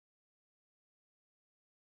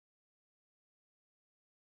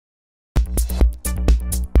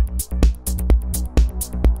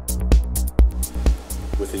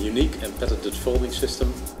With a unique and patented folding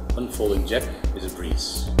system, unfolding jack is a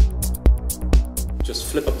breeze. Just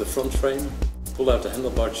flip up the front frame, pull out the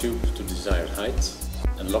handlebar tube to desired height,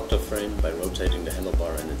 and lock the frame by rotating the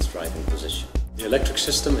handlebar in its driving position. The electric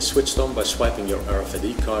system is switched on by swiping your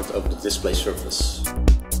RFID card over the display surface.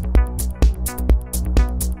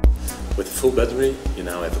 With a full battery, you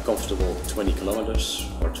now have a comfortable 20 kilometers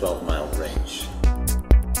or 12-mile range.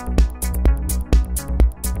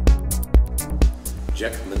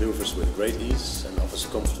 Jack maneuvers with great ease and offers a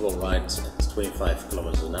comfortable ride at 25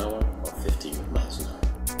 kilometers an hour or 15 miles an hour.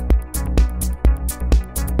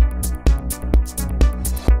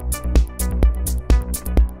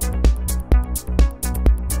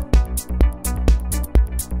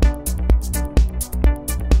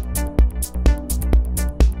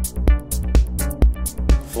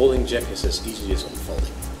 Folding jack is as easy as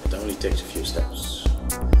unfolding. It only takes a few steps.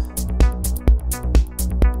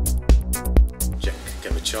 Jack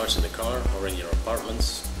can be charged in the car or in your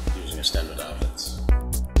apartment using a standard outlet.